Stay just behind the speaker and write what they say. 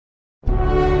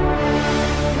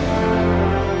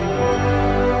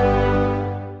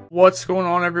What's going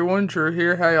on, everyone? Drew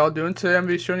here. How y'all doing today? I'm going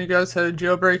to be showing you guys how to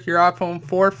jailbreak your iPhone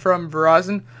 4 from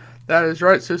Verizon. That is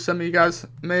right, so some of you guys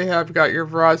may have got your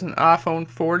Verizon iPhone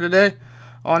 4 today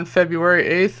on February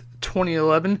 8th,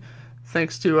 2011,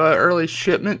 thanks to early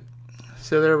shipment.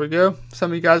 So there we go. Some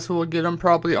of you guys will get them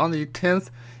probably on the 10th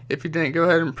if you didn't go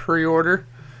ahead and pre-order.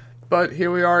 But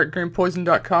here we are at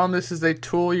Greenpois0n.com. This is a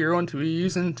tool you're going to be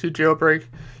using to jailbreak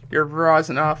your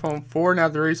Verizon iPhone 4. Now,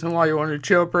 the reason why you want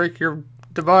to jailbreak your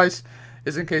device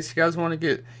is in case you guys want to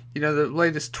get, the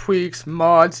latest tweaks,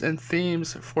 mods, and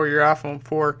themes for your iPhone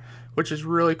 4, which is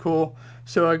really cool.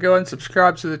 So go ahead and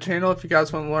subscribe to the channel if you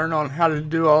guys want to learn on how to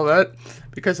do all that,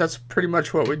 because that's pretty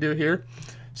much what we do here.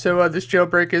 So this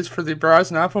jailbreak is for the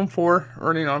Verizon iPhone 4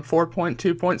 running on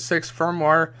 4.2.6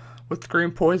 firmware with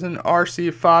Greenpois0n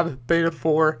RC5 Beta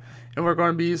 4, and we're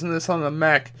going to be using this on the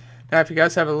Mac. Now, if you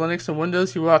guys have a Linux and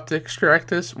Windows, you will have to extract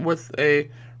this with a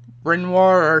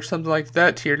Greenpois or something like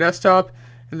that to your desktop,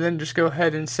 and then just go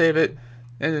ahead and save it,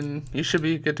 and then you should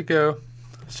be good to go.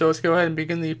 So let's go ahead and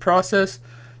begin the process.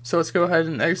 So let's go ahead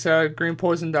and exit out of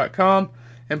Greenpois0n.com,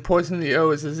 and poison, the O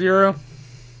is a 0.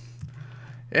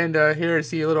 And here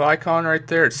is the little icon right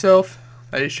there itself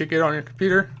that you should get on your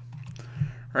computer.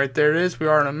 Right there it is. We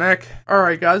are on a Mac.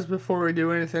 Alright guys, before we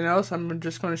do anything else, I'm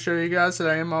just going to show you guys that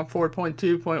I am on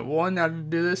 4.2.1. Now, to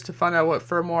do this, to find out what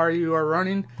firmware you are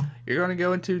running, you're going to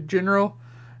go into General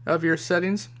of your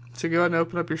settings. So go ahead and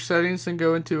open up your settings and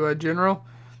go into General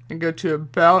and go to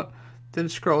About, then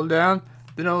scroll down.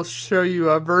 Then it'll show you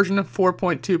a version of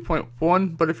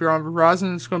 4.2.1, but if you're on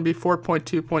Verizon, it's going to be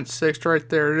 4.2.6. Right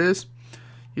there it is.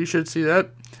 You should see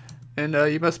that. And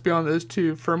you must be on those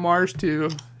two firmwares to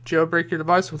jailbreak your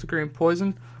device with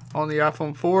Greenpois0n on the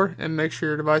iPhone 4, and make sure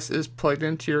your device is plugged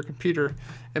into your computer,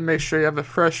 and make sure you have a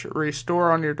fresh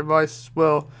restore on your device as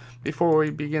well before we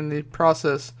begin the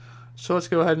process. So let's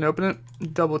go ahead and open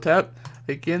it. Double tap.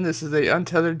 Again, this is a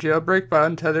untethered jailbreak by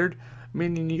Untethered,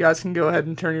 meaning you guys can go ahead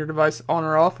and turn your device on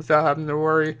or off without having to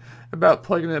worry about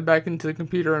plugging it back into the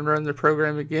computer and run the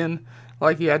program again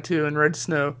like you had to in Red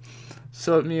Snow.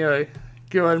 So let me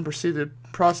go ahead and proceed the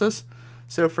process.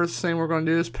 So first thing we're going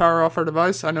to do is power off our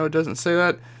device. I know it doesn't say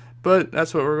that, but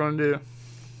that's what we're going to do.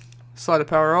 Slide the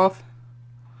power off.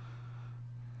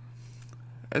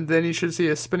 And then you should see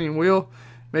a spinning wheel.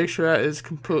 Make sure that is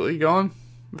completely gone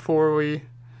before we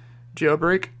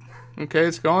jailbreak. Okay,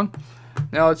 it's gone.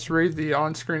 Now let's read the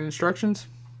on-screen instructions.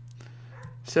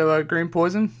 So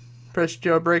Greenpois0n, press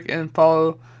jailbreak and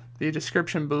follow the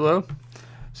description below.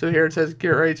 So here it says, get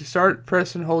ready to start.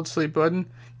 Press and hold sleep button.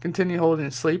 Continue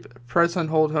holding sleep. Press and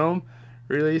hold home.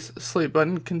 Release sleep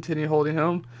button. Continue holding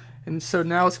home. And so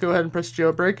now let's go ahead and press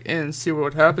jailbreak and see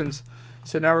what happens.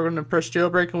 So now we're going to press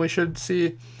jailbreak, and we should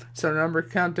see some number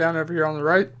countdown over here on the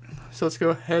right. So let's go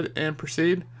ahead and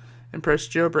proceed and press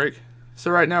jailbreak. So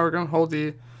right now we're going to hold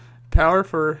the power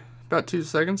for about 2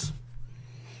 seconds.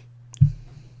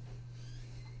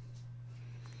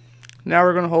 Now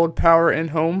we're going to hold power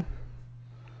and home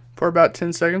for about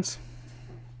 10 seconds.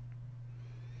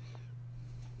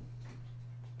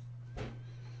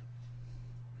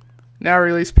 Now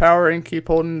release power and keep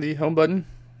holding the home button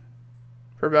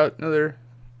for about another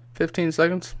 15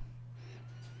 seconds.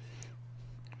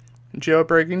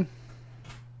 Jailbreaking.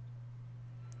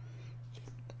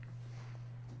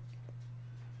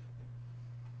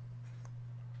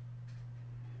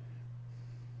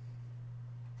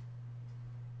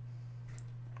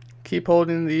 Keep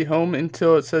holding the home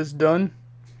until it says done.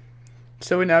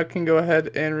 So we now can go ahead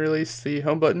and release the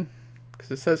home button because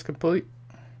it says complete.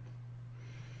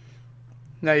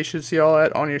 Now you should see all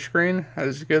that on your screen. That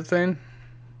is a good thing.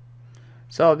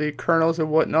 It's all the kernels and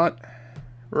whatnot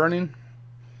running.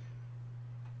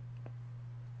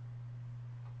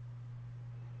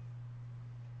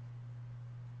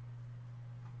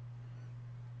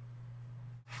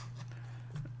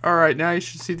 Alright, now you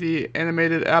should see the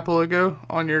animated Apple logo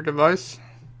on your device.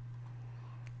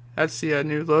 That's the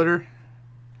new loader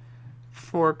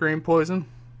for Greenpois0n,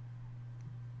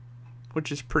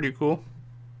 which is pretty cool.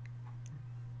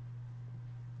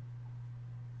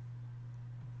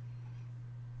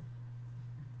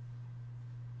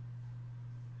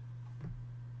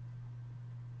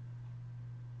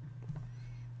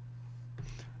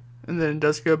 And then it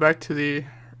does go back to the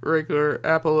regular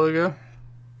Apple logo.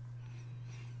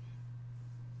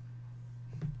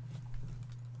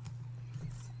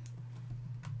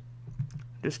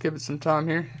 Just give it some time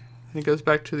here. And it goes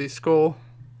back to the skull.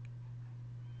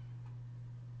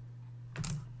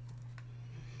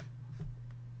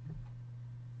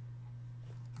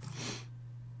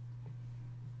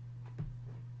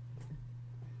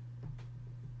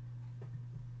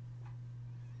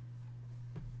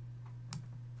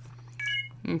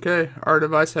 Okay, our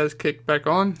device has kicked back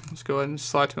on. Let's go ahead and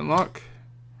slide to unlock.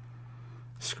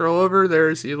 Scroll over,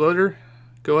 there's the loader.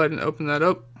 Go ahead and open that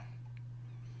up.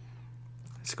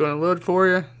 It's going to load for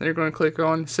you. Then you're going to click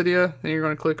on Cydia. Then you're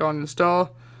going to click on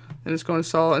install. Then it's going to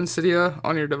install Cydia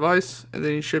on your device. And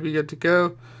then you should be good to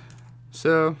go.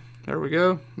 So there we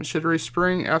go. It should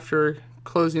respring after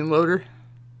closing loader.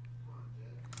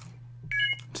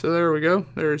 So there we go.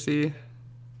 There's the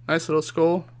nice little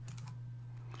skull.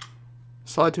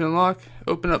 Slide to unlock.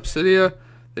 Open up Cydia.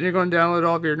 Then you're going to download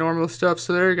all of your normal stuff.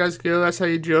 So there you guys go. That's how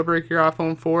you jailbreak your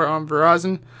iPhone 4 on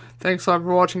Verizon. Thanks a lot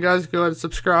for watching, guys. Go ahead and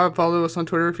subscribe. Follow us on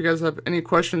Twitter if you guys have any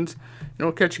questions. And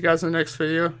we'll catch you guys in the next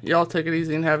video. Y'all take it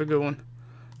easy and have a good one.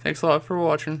 Thanks a lot for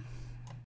watching.